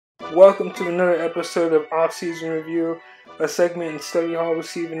Welcome to another episode of Offseason Review, a segment in study hall with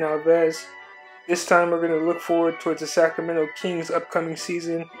Steven Alves. This time we're going to look forward towards the Sacramento Kings' upcoming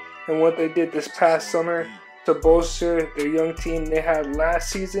season and what they did this past summer to bolster their young team they had last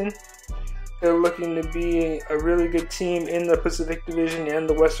season. They're looking to be a really good team in the Pacific Division and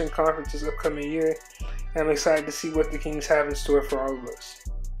the Western Conference this upcoming year. And I'm excited to see what the Kings have in store for all of us.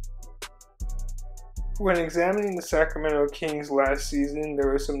 When examining the Sacramento Kings last season, there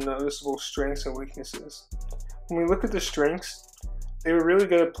were some noticeable strengths and weaknesses. When we look at the strengths, they were really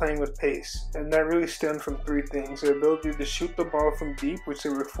good at playing with pace, and that really stemmed from three things: their ability to shoot the ball from deep, which they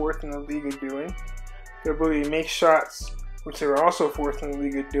were fourth in the league at doing; their ability to make shots, which they were also fourth in the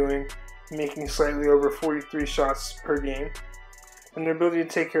league at doing, making slightly over 43 shots per game; and their ability to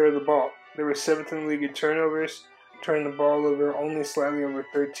take care of the ball. They were seventh in the league at turnovers, turning the ball over only slightly over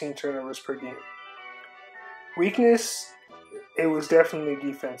 13 turnovers per game. Weakness, it was definitely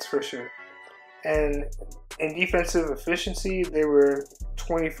defense for sure. And in defensive efficiency, they were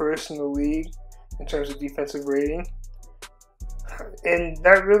 21st in the league in terms of defensive rating. And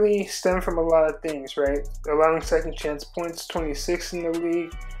that really stemmed from a lot of things, right? Allowing second chance points, 26th in the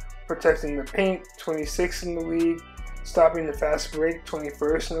league; protecting the paint, 26th in the league; stopping the fast break,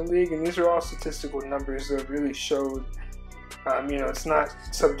 21st in the league. And these are all statistical numbers that really showed, it's not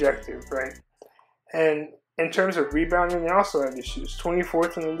subjective, right? And in terms of rebounding, they also had issues.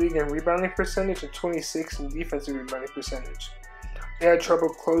 24th in the league in rebounding percentage and 26th in defensive rebounding percentage. They had trouble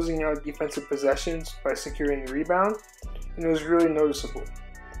closing out defensive possessions by securing the rebound, and it was really noticeable.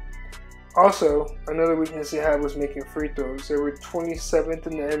 Also, another weakness they had was making free throws. They were 27th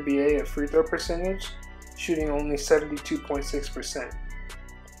in the NBA at free throw percentage, shooting only 72.6%.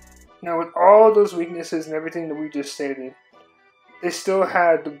 Now, with all those weaknesses and everything that we just stated, they still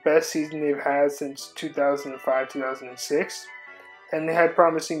had the best season they've had since 2005-2006, and they had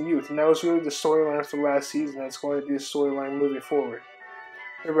promising youth, and that was really the storyline for last season. That's going to be the storyline moving forward.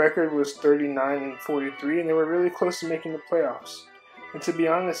 Their record was 39-43, and they were really close to making the playoffs. And to be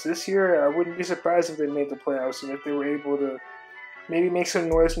honest, this year I wouldn't be surprised if they made the playoffs and if they were able to maybe make some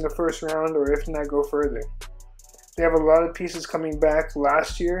noise in the first round, or if not, go further. They have a lot of pieces coming back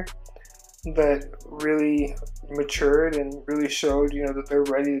last year that really matured and really showed, that they're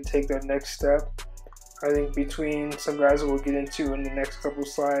ready to take that next step. I think between some guys that we'll get into in the next couple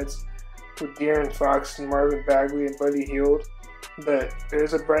slides, with De'Aaron Fox and Marvin Bagley and Buddy Hield, that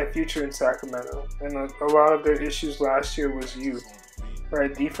there's a bright future in Sacramento. And a lot of their issues last year was youth.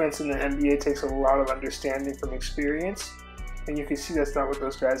 Right? Defense in the NBA takes a lot of understanding from experience, and you can see that's not what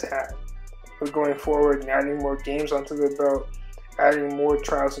those guys had. But going forward and adding more games onto their belt, adding more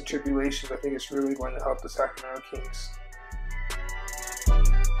trials and tribulations, I think it's really going to help the Sacramento Kings.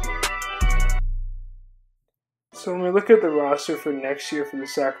 So when we look at the roster for next year for the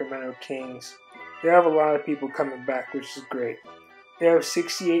Sacramento Kings, they have a lot of people coming back, which is great. They have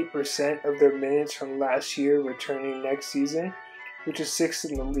 68% of their minutes from last year returning next season, which is 6th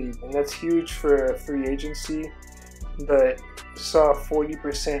in the league. And that's huge for a free agency that saw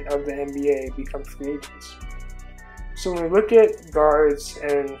 40% of the NBA become free agents. So when we look at guards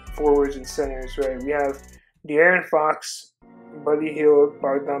and forwards and centers, right, we have De'Aaron Fox, Buddy Hield,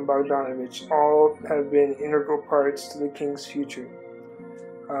 Bogdan Bogdanovic, all have been integral parts to the Kings' future.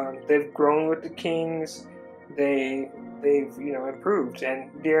 They've grown with the Kings. They've improved.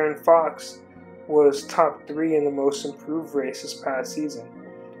 And De'Aaron Fox was top 3 in the most improved race this past season.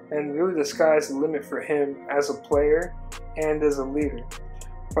 And really the sky's the limit for him as a player and as a leader.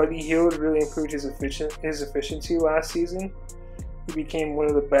 Buddy Hield really improved his efficiency last season. He became one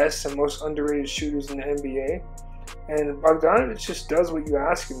of the best and most underrated shooters in the NBA. And Bogdanovic just does what you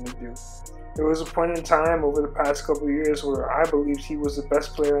ask him to do. There was a point in time over the past couple of years where I believed he was the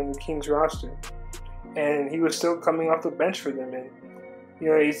best player on the Kings roster. And he was still coming off the bench for them. And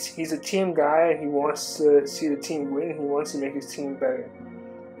he's a team guy, and he wants to see the team win, and he wants to make his team better.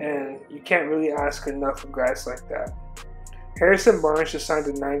 And you can't really ask enough of guys like that. Harrison Barnes just signed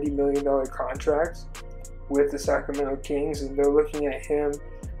a $90 million contract with the Sacramento Kings, and they're looking at him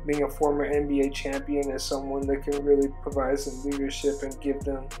being a former NBA champion as someone that can really provide some leadership and give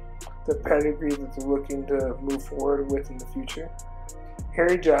them the pedigree that they're looking to move forward with in the future.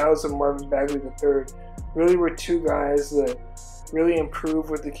 Harry Giles and Marvin Bagley III really were two guys that really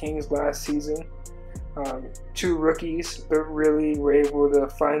improved with the Kings last season. Two rookies that really were able to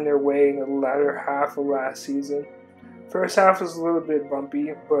find their way in the latter half of last season. First half was a little bit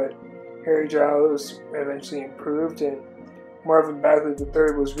bumpy, but Harry Giles eventually improved, and Marvin Bagley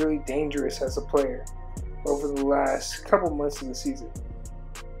III was really dangerous as a player over the last couple months of the season.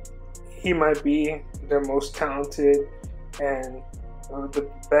 He might be their most talented and the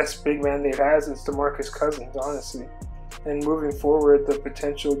best big man they've had since DeMarcus Cousins, honestly. And moving forward, the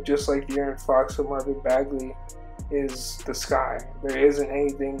potential, just like De'Aaron Fox or Marvin Bagley, is the sky. There isn't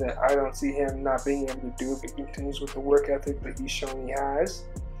anything that I don't see him not being able to do if he continues with the work ethic that he's shown he has.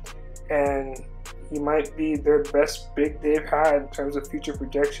 And he might be their best big they've had in terms of future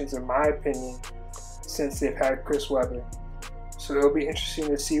projections, in my opinion, since they've had Chris Webber. So it'll be interesting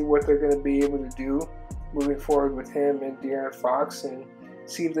to see what they're going to be able to do moving forward with him and De'Aaron Fox, and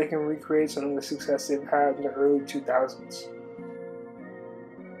see if they can recreate some of the success they've had in the early 2000s.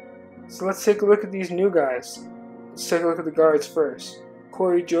 So let's take a look at these new guys. Let's take a look at the guards first.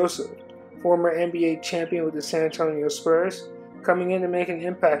 Corey Joseph, former NBA champion with the San Antonio Spurs, coming in to make an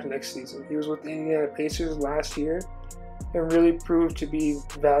impact next season. He was with the Indiana Pacers last year and really proved to be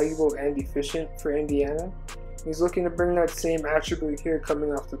valuable and efficient for Indiana. He's looking to bring that same attribute here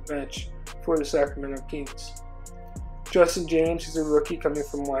coming off the bench for the Sacramento Kings. Justin James is a rookie coming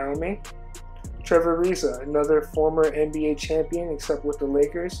from Wyoming. Trevor Ariza, another former NBA champion except with the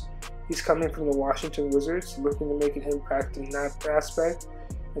Lakers. He's coming from the Washington Wizards, looking to make an impact in that aspect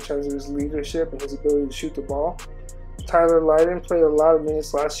in terms of his leadership and his ability to shoot the ball. Tyler Lydon played a lot of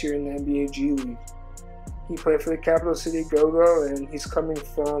minutes last year in the NBA G League. He played for the Capital City Go-Go, and he's coming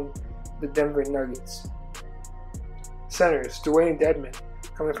from the Denver Nuggets. Centers, Dwayne Dedmon,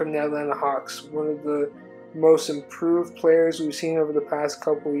 coming from the Atlanta Hawks, one of the most improved players we've seen over the past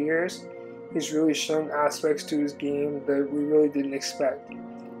couple years. He's really shown aspects to his game that we really didn't expect.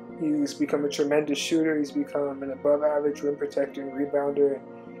 He's become a tremendous shooter. He's become an above-average rim protector and rebounder, and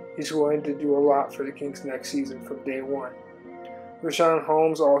he's going to do a lot for the Kings next season from day one. Richaun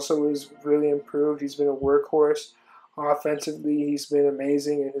Holmes also is really improved. He's been a workhorse. Offensively, he's been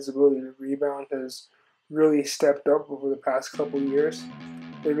amazing, and his ability to rebound has really stepped up over the past couple years.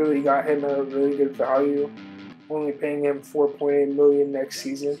 They really got him at a really good value, only paying him $4.8 million next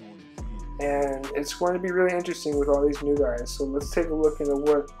season. And it's going to be really interesting with all these new guys. So let's take a look into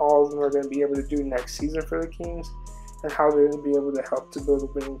what all of them are going to be able to do next season for the Kings and how they're going to be able to help to build a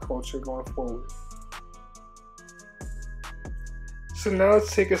winning culture going forward. So now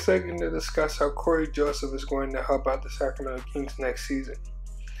let's take a second to discuss how Corey Joseph is going to help out the Sacramento Kings next season.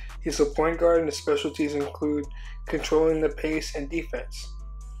 He's a point guard, and his specialties include controlling the pace and defense.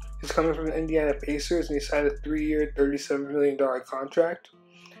 He's coming from the Indiana Pacers, and he signed a 3-year, $37 million contract.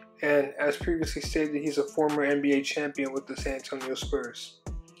 And as previously stated, he's a former NBA champion with the San Antonio Spurs.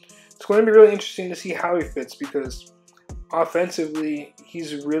 It's going to be really interesting to see how he fits, because offensively,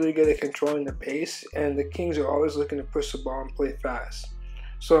 he's really good at controlling the pace, and the Kings are always looking to push the ball and play fast.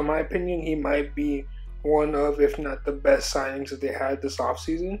 So in my opinion, he might be one of, if not the best signings that they had this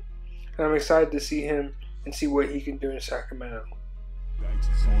offseason. And I'm excited to see him and see what he can do in Sacramento.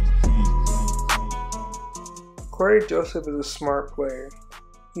 Corey Joseph is a smart player.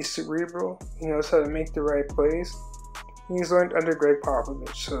 He's cerebral, he knows how to make the right plays. He's learned under Greg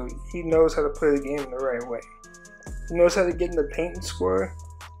Popovich, so he knows how to play the game in the right way. He knows how to get in the paint and score.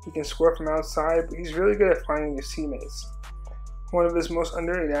 He can score from outside, but he's really good at finding his teammates. One of his most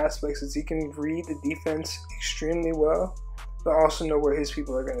underrated aspects is he can read the defense extremely well, but also know where his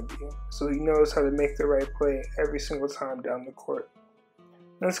people are going to be. So he knows how to make the right play every single time down the court.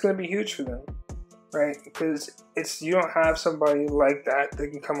 And that's going to be huge for them, right? Because you don't have somebody like that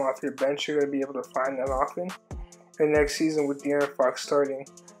can come off your bench. You're going to be able to find that often. And next season with De'Aaron Fox starting,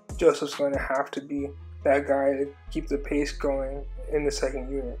 Joseph's going to have to be that guy to keep the pace going in the second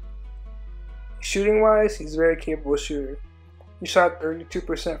unit. Shooting-wise, he's a very capable shooter. He shot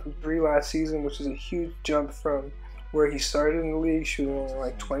 32% from 3 last season, which is a huge jump from where he started in the league, shooting only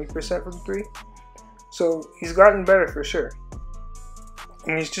like 20% from 3. So he's gotten better for sure.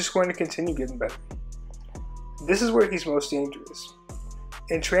 And he's just going to continue getting better. This is where he's most dangerous.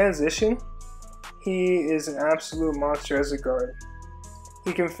 In transition, he is an absolute monster as a guard.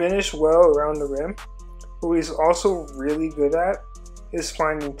 He can finish well around the rim, but what he's also really good at is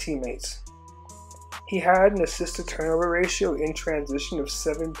finding teammates. He had an assist-to-turnover ratio in transition of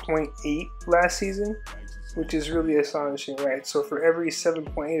 7.8 last season, which is really astonishing, right? So for every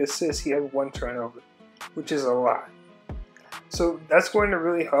 7.8 assists, he had 1 turnover, which is a lot. So that's going to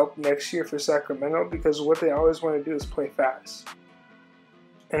really help next year for Sacramento, because what they always want to do is play fast.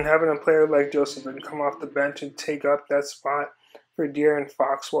 And having a player like Joseph can come off the bench and take up that spot for De'Aaron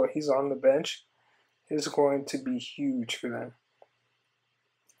Fox while he's on the bench is going to be huge for them.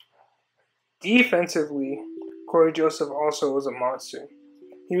 Defensively, Corey Joseph also was a monster.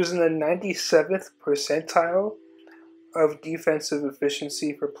 He was in the 97th percentile of defensive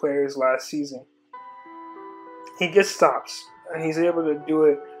efficiency for players last season. He gets stops, and he's able to do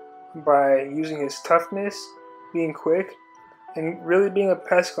it by using his toughness, being quick, and really being a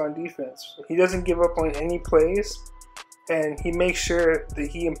pest on defense. He doesn't give up on any plays, and he makes sure that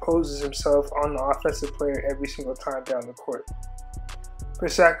he imposes himself on the offensive player every single time down the court. For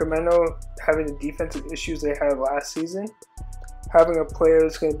Sacramento, having the defensive issues they had last season, having a player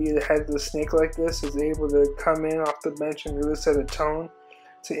that's going to be the head of the snake like this is able to come in off the bench and really set a tone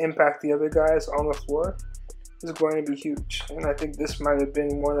to impact the other guys on the floor is going to be huge. And I think this might have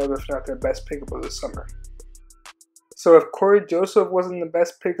been one of, if not their best pickup of the summer. So if Corey Joseph wasn't the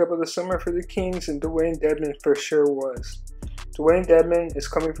best pickup of the summer for the Kings, then Dewayne Dedmon for sure was. Dewayne Dedmon is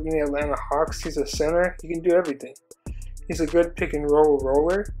coming from the Atlanta Hawks. He's a center. He can do everything. He's a good pick and roll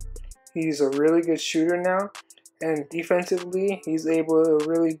roller. He's a really good shooter now. And defensively, he's able to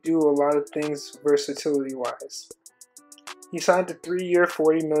really do a lot of things versatility-wise. He signed a 3-year,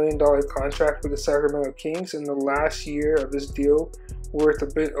 $40 million contract with the Sacramento Kings, and the last year of his deal, worth a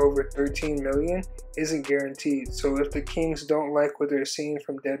bit over $13 million, isn't guaranteed. So if the Kings don't like what they're seeing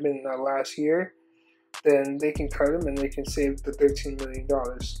from Dedmon in that last year, then they can cut him and they can save the $13 million.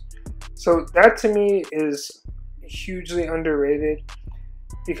 So that to me is hugely underrated,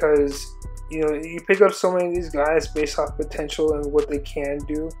 because you pick up so many of these guys based off potential and what they can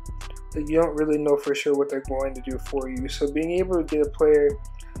do, that you don't really know for sure what they're going to do for you. So being able to get a player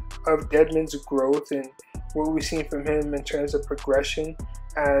of Dedmon's growth and what we've seen from him in terms of progression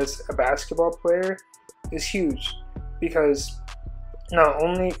as a basketball player is huge, because not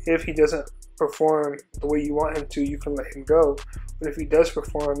only if he doesn't perform the way you want him to, you can let him go, but if he does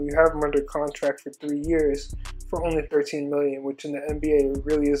perform, you have him under contract for 3 years for only $13 million, which in the NBA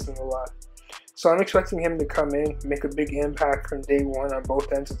really isn't a lot. So I'm expecting him to come in, make a big impact from day one on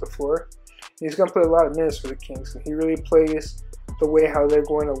both ends of the floor. He's going to play a lot of minutes for the Kings, and he really plays the way how they're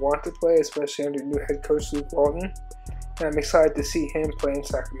going to want to play, especially under new head coach Luke Walton. And I'm excited to see him play in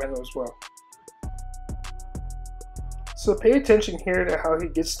Sacramento as well. So pay attention here to how he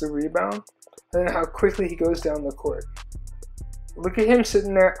gets the rebound and how quickly he goes down the court. Look at him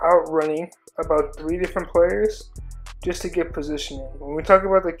sitting there outrunning about 3 different players just to get positioning. When we talk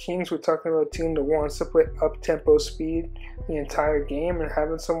about the Kings, we're talking about a team that wants to play up-tempo speed the entire game, and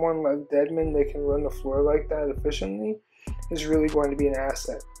having someone like Dedmon that can run the floor like that efficiently is really going to be an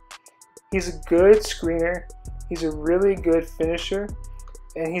asset. He's a good screener, he's a really good finisher,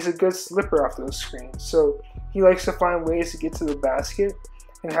 and he's a good slipper off those screens. So he likes to find ways to get to the basket,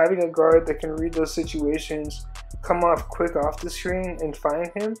 and having a guard that can read those situations, come off quick off the screen and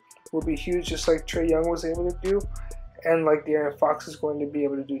find him will be huge, just like Trae Young was able to do, and like De'Aaron Fox is going to be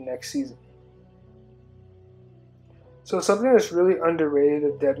able to do next season. So something that's really underrated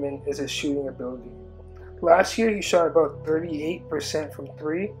of Dedmon is his shooting ability. Last year he shot about 38% from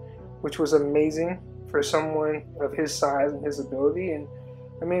 3, which was amazing for someone of his size and his ability. And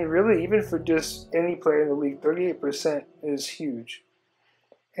I mean, really, even for just any player in the league, 38% is huge.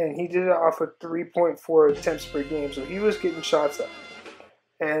 And he did it off of 3.4 attempts per game, so he was getting shots up.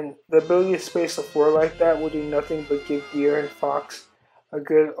 And the ability to space the floor like that will do nothing but give De'Aaron Fox a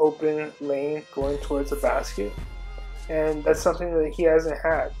good open lane going towards the basket. And that's something that he hasn't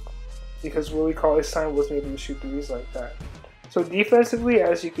had, because Willie Cauley-Stein wasn't able to shoot threes like that. So defensively,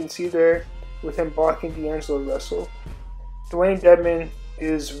 as you can see there, with him blocking D'Angelo Russell, Dewayne Dedmon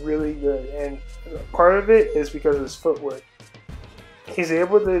is really good. And part of it is because of his footwork. He's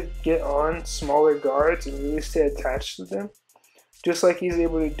able to get on smaller guards and really stay attached to them, just like he's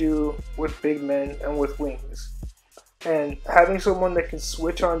able to do with big men and with wings. And having someone that can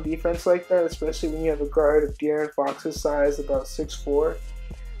switch on defense like that, especially when you have a guard of De'Aaron Fox's size, about 6'4",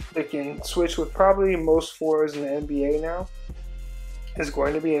 that can switch with probably most fours in the NBA now, is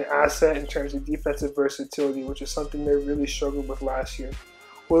going to be an asset in terms of defensive versatility, which is something they really struggled with last year.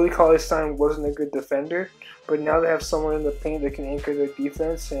 Willie Cauley-Stein wasn't a good defender, but now they have someone in the paint that can anchor their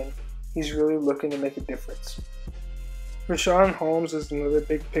defense, and he's really looking to make a difference. Richaun Holmes is another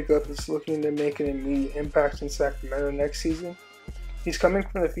big pickup that's looking to make an immediate impact in Sacramento next season. He's coming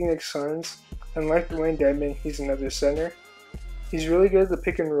from the Phoenix Suns, and like Dewayne Dedmon, he's another center. He's really good at the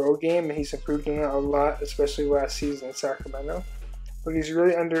pick and roll game, and he's improved on that a lot, especially last season in Sacramento. What he's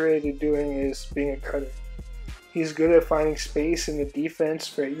really underrated doing is being a cutter. He's good at finding space in the defense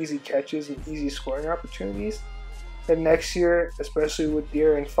for easy catches and easy scoring opportunities. And next year, especially with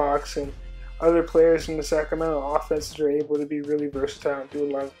De'Aaron Fox and other players in the Sacramento offense that are able to be really versatile and do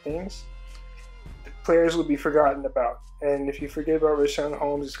a lot of things, the players will be forgotten about. And if you forget about Richaun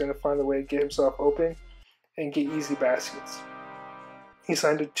Holmes, he's going to find a way to get himself open and get easy baskets. He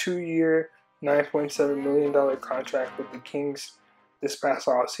signed a 2-year, $9.7 million contract with the Kings this past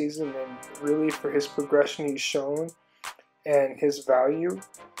offseason, and really for his progression he's shown and his value,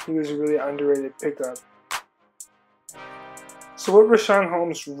 he was a really underrated pickup. So what Richaun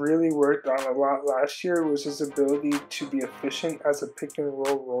Holmes really worked on a lot last year was his ability to be efficient as a pick and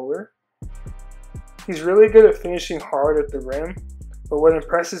roll roller. He's really good at finishing hard at the rim, but what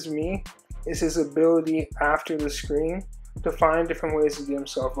impresses me is his ability after the screen to find different ways to get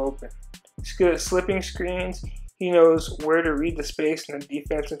himself open. He's good at slipping screens. He knows where to read the space in the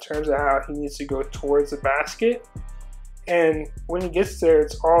defense in terms of how he needs to go towards the basket. And when he gets there,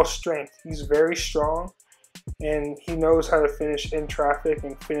 it's all strength. He's very strong, and he knows how to finish in traffic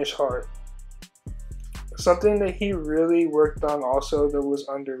and finish hard. Something that he really worked on also that was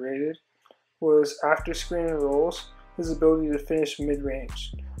underrated was after screen and rolls, his ability to finish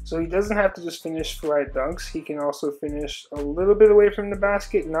mid-range. So he doesn't have to just finish flat dunks. He can also finish a little bit away from the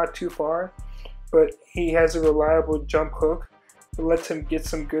basket, not too far, but he has a reliable jump hook that lets him get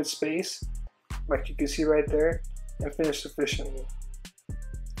some good space, like you can see right there, and finish efficiently.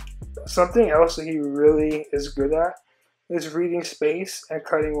 Something else that he really is good at is reading space and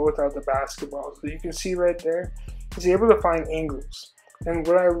cutting without the basketball. So you can see right there, he's able to find angles. And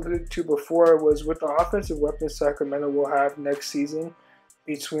what I alluded to before was with the offensive weapons Sacramento will have next season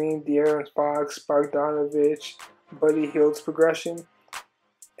between De'Aaron Fox, Bogdanovic, Buddy Hield's progression,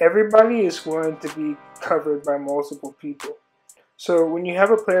 everybody is going to be covered by multiple people. So when you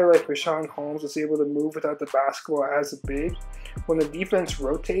have a player like Richaun Holmes that's able to move without the basketball as a big, when the defense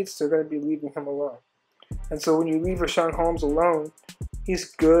rotates, they're going to be leaving him alone. And so when you leave Richaun Holmes alone,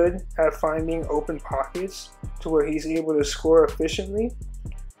 he's good at finding open pockets to where he's able to score efficiently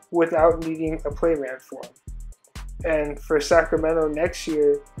without needing a play man for him. And for Sacramento next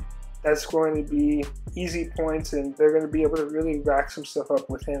year, that's going to be easy points, and they're going to be able to really rack some stuff up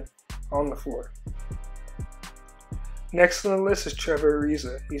with him on the floor. Next on the list is Trevor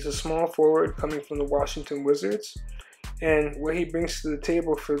Ariza. He's a small forward coming from the Washington Wizards, and what he brings to the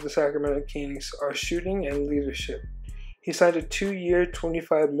table for the Sacramento Kings are shooting and leadership. He signed a 2-year,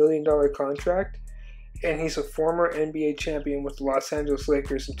 $25 million contract, and he's a former NBA champion with the Los Angeles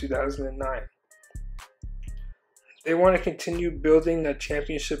Lakers in 2009. They want to continue building that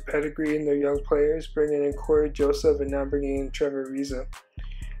championship pedigree in their young players, bringing in Corey Joseph and now bringing in Trevor Ariza.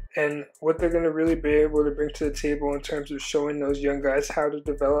 And what they're going to really be able to bring to the table in terms of showing those young guys how to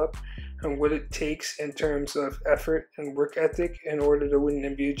develop and what it takes in terms of effort and work ethic in order to win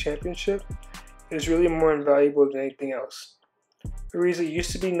an NBA championship is really more invaluable than anything else. Ariza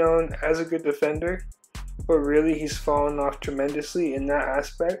used to be known as a good defender, but really he's fallen off tremendously in that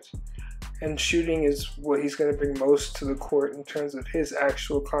aspect. And shooting is what he's going to bring most to the court in terms of his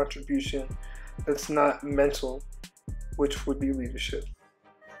actual contribution that's not mental, which would be leadership.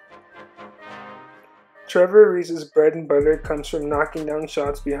 Trevor Ariza's bread and butter comes from knocking down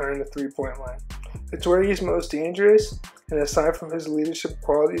shots behind the three-point line. It's where he's most dangerous, and aside from his leadership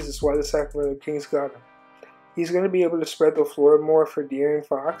qualities, it's why the Sacramento Kings got him. He's going to be able to spread the floor more for De'Aaron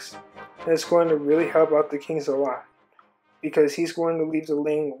Fox, and it's going to really help out the Kings a lot, because he's going to leave the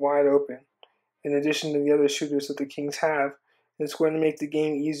lane wide open. In addition to the other shooters that the Kings have, it's going to make the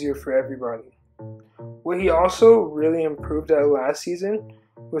game easier for everybody. What he also really improved at last season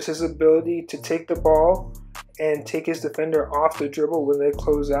was his ability to take the ball and take his defender off the dribble when they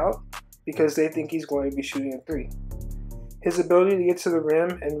close out because they think he's going to be shooting a three. His ability to get to the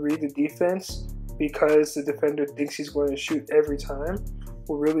rim and read the defense because the defender thinks he's going to shoot every time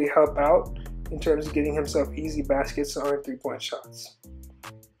will really help out in terms of getting himself easy baskets that aren't three-point shots.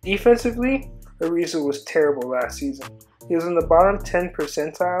 Defensively, Ariza was terrible last season. He was in the bottom 10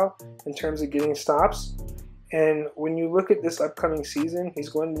 percentile in terms of getting stops, and when you look at this upcoming season, he's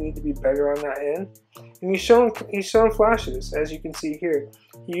going to need to be better on that end. And he's shown flashes, as you can see here.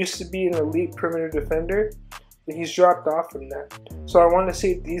 He used to be an elite perimeter defender, but he's dropped off from that. So I want to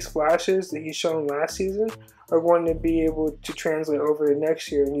see if these flashes that he's shown last season are going to be able to translate over to next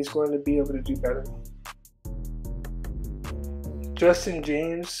year, and he's going to be able to do better. Justin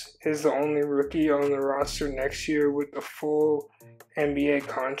James is the only rookie on the roster next year with a full NBA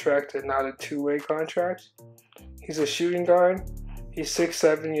contract and not a two-way contract. He's a shooting guard. He's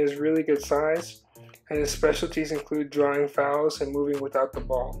 6'7", he has really good size, and his specialties include drawing fouls and moving without the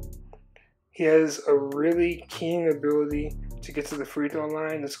ball. He has a really keen ability to get to the free throw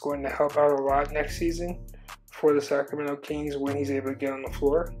line that's going to help out a lot next season for the Sacramento Kings when he's able to get on the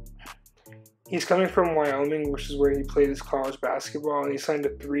floor. He's coming from Wyoming, which is where he played his college basketball, and he signed a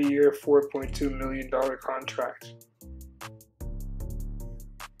 3-year, $4.2 million contract.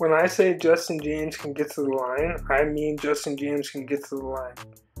 When I say Justin James can get to the line, I mean Justin James can get to the line.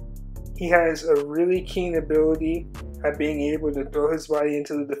 He has a really keen ability at being able to throw his body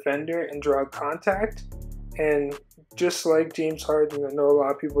into the defender and draw contact. And just like James Harden, I know a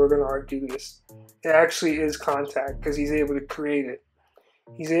lot of people are going to argue this, it actually is contact because he's able to create it.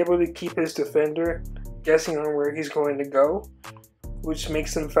 He's able to keep his defender guessing on where he's going to go, which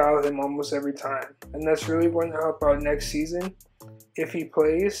makes them foul him almost every time. And that's really going to help out next season if he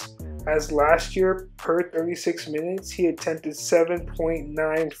plays. As last year, per 36 minutes, he attempted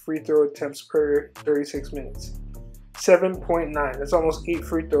 7.9 free throw attempts per 36 minutes. 7.9. That's almost 8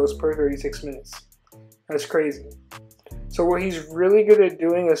 free throws per 36 minutes. That's crazy. So what he's really good at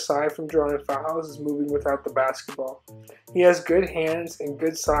doing, aside from drawing fouls, is moving without the basketball. He has good hands and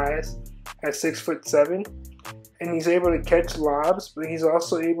good size at 6'7", and he's able to catch lobs, but he's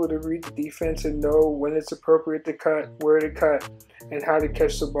also able to read the defense and know when it's appropriate to cut, where to cut, and how to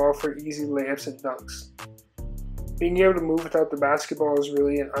catch the ball for easy layups and dunks. Being able to move without the basketball is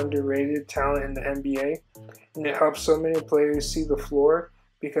really an underrated talent in the NBA, and it helps so many players see the floor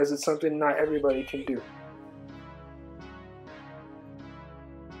because it's something not everybody can do.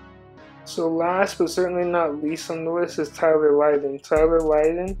 So last but certainly not least on the list is Tyler Lydon. Tyler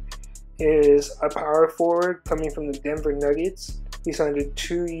Lydon is a power forward coming from the Denver Nuggets. He signed a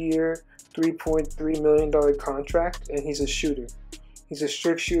 2-year, $3.3 million contract, and he's a shooter. He's a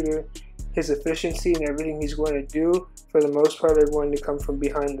strict shooter. His efficiency and everything he's going to do, for the most part, are going to come from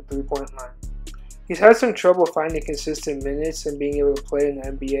behind the three-point line. He's had some trouble finding consistent minutes and being able to play in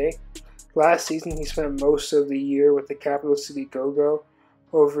the NBA. Last season, he spent most of the year with the Capital City Go-Go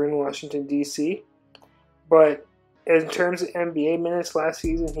over in Washington, D.C. But in terms of NBA minutes last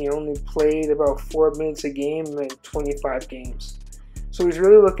season, he only played about 4 minutes a game in 25 games. So he's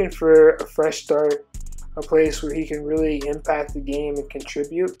really looking for a fresh start, a place where he can really impact the game and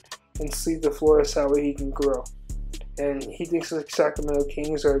contribute and see the floor so that way he can grow. And he thinks the Sacramento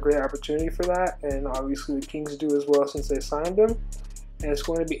Kings are a great opportunity for that, and obviously the Kings do as well since they signed him. And it's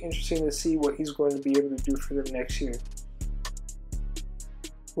going to be interesting to see what he's going to be able to do for them next year.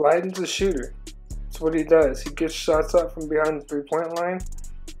 Lydon's a shooter. That's what he does. He gets shots up from behind the three-point line,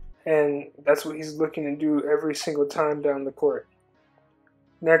 and that's what he's looking to do every single time down the court.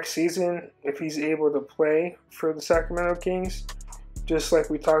 Next season, if he's able to play for the Sacramento Kings, just like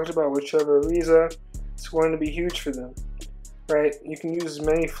we talked about with Trevor Ariza, it's going to be huge for them, right? You can use as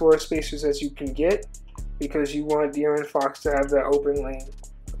many floor spacers as you can get because you want De'Aaron Fox to have that open lane.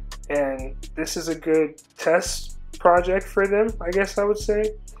 And this is a good test project for them, I guess I would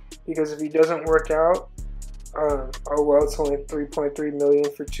say, because if he doesn't work out, oh well, it's only $3.3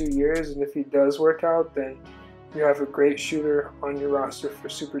 million for 2 years, and if he does work out, then you have a great shooter on your roster for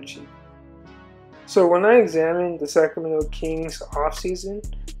super cheap. So when I examine the Sacramento Kings offseason,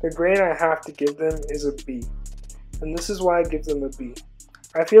 the grade I have to give them is a B, and this is why I give them a B.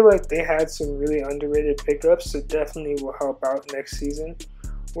 I feel like they had some really underrated pickups that definitely will help out next season.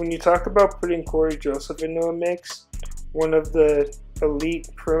 When you talk about putting Corey Joseph into a mix, one of the elite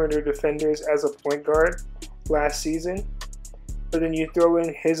perimeter defenders as a point guard last season, but then you throw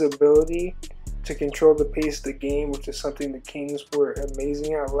in his ability to control the pace of the game, which is something the Kings were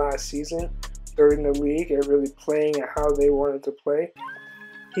amazing at last season, third in the league at really playing at how they wanted to play.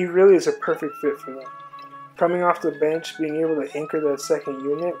 He really is a perfect fit for them. Coming off the bench, being able to anchor that second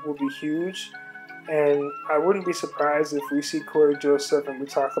unit will be huge, and I wouldn't be surprised if we see Corey Joseph and we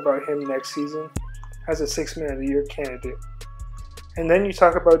talk about him next season as a 6th Man of the Year candidate. And then you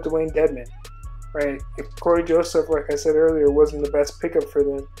talk about Dwayne Dedmon, right? If Corey Joseph, like I said earlier, wasn't the best pickup for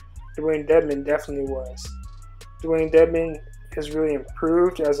them, Dwayne Dedmon definitely was. Dwayne Dedmon has really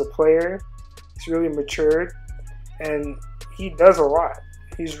improved as a player. He's really matured, and he does a lot.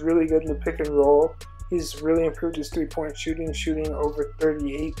 He's really good in the pick and roll. He's really improved his three-point shooting over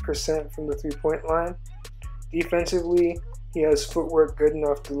 38% from the three-point line. Defensively, he has footwork good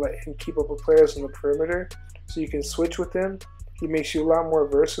enough to let him keep up with players on the perimeter, so you can switch with him. He makes you a lot more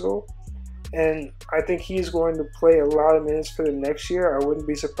versatile, and I think he's going to play a lot of minutes for them next year. I wouldn't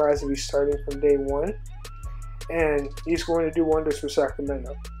be surprised if he's starting from day one, and he's going to do wonders for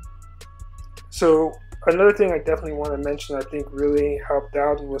Sacramento. So another thing I definitely want to mention I think really helped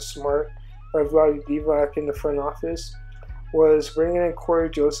out and was smart by Vlade Divac in the front office was bringing in Corey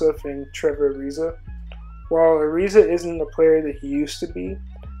Joseph and Trevor Ariza. While Ariza isn't the player that he used to be,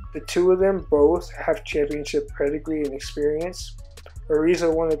 the two of them both have championship pedigree and experience.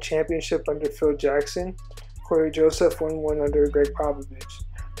 Ariza won a championship under Phil Jackson. Corey Joseph won one under Greg Popovich.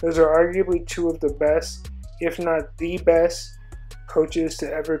 Those are arguably two of the best, if not the best, coaches to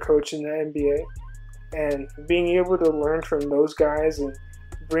ever coach in the NBA. And being able to learn from those guys and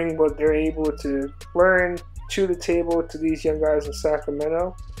bring what they're able to learn to the table to these young guys in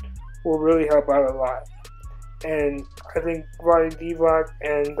Sacramento will really help out a lot. And I think Vlade Divac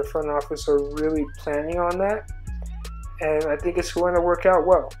and the front office are really planning on that. And I think it's going to work out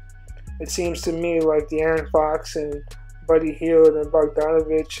well. It seems to me like De'Aaron Fox and Buddy Hield and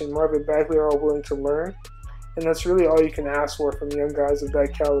Bogdanovich and Marvin Bagley are all willing to learn. And that's really all you can ask for from young guys of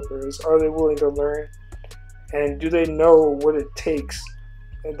that caliber is, are they willing to learn? And do they know what it takes,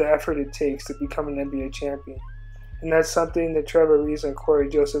 the effort it takes to become an NBA champion? And that's something that Trevor Ariza and Corey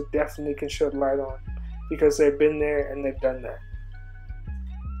Joseph definitely can shed light on, because they've been there and they've done that.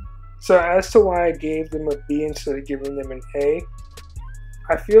 So as to why I gave them a B instead of giving them an A,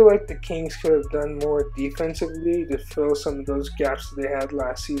 I feel like the Kings could have done more defensively to fill some of those gaps that they had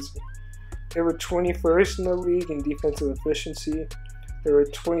last season. They were 21st in the league in defensive efficiency. They were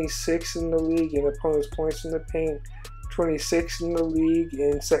 26th in the league in opponents' points in the paint, 26th in the league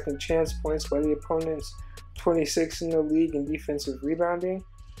in second chance points by the opponents, 26th in the league in defensive rebounding,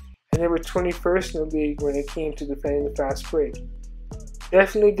 and they were 21st in the league when it came to defending the fast break.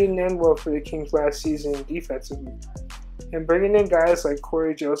 Definitely didn't end well for the Kings last season defensively. And bringing in guys like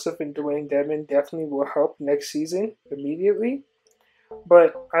Corey Joseph and Dwayne Dedmon definitely will help next season immediately.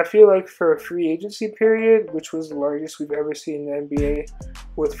 But I feel like for a free agency period, which was the largest we've ever seen in the NBA,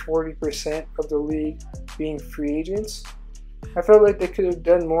 with 40% of the league being free agents, I felt like they could have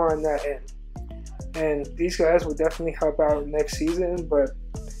done more on that end. And these guys will definitely help out next season, but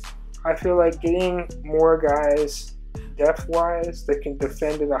I feel like getting more guys depth-wise that can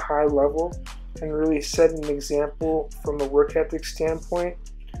defend at a high level and really set an example from a work ethic standpoint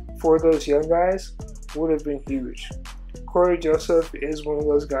for those young guys would have been huge. Corey Joseph is one of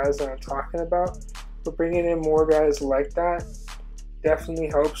those guys that I'm talking about, but bringing in more guys like that definitely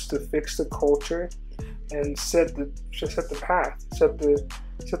helps to fix the culture and set the path, set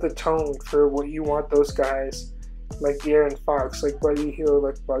the tone for what you want those guys like De'Aaron Fox, like Buddy Hield,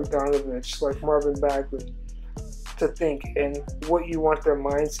 like Bogdanovich, like Marvin Bagley to think, and what you want their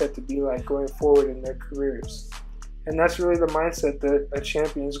mindset to be like going forward in their careers. And that's really the mindset that a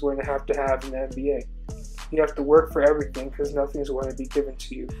champion is going to have in the NBA. You have to work for everything because nothing's going to be given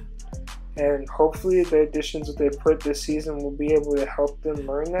to you. And hopefully the additions that they put this season will be able to help them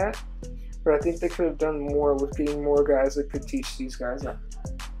learn that. But I think they could have done more with getting more guys that could teach these guys out.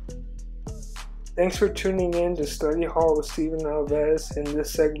 Thanks for tuning in to Study Hall with Steven Alves in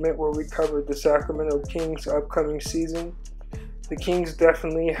this segment where we covered the Sacramento Kings' upcoming season. The Kings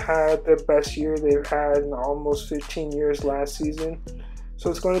definitely had the best year they've had in almost 15 years last season. So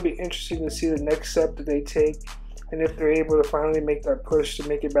it's going to be interesting to see the next step that they take and if they're able to finally make that push to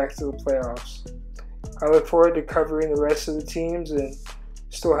make it back to the playoffs. I look forward to covering the rest of the teams and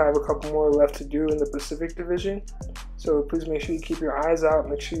still have a couple more left to do in the Pacific Division. So please make sure you keep your eyes out,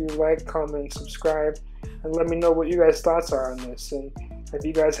 make sure you like, comment, subscribe, and let me know what you guys' thoughts are on this. And if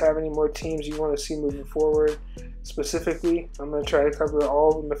you guys have any more teams you want to see moving forward, specifically, I'm going to try to cover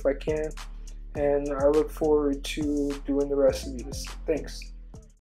all of them if I can. And I look forward to doing the rest of these. Thanks.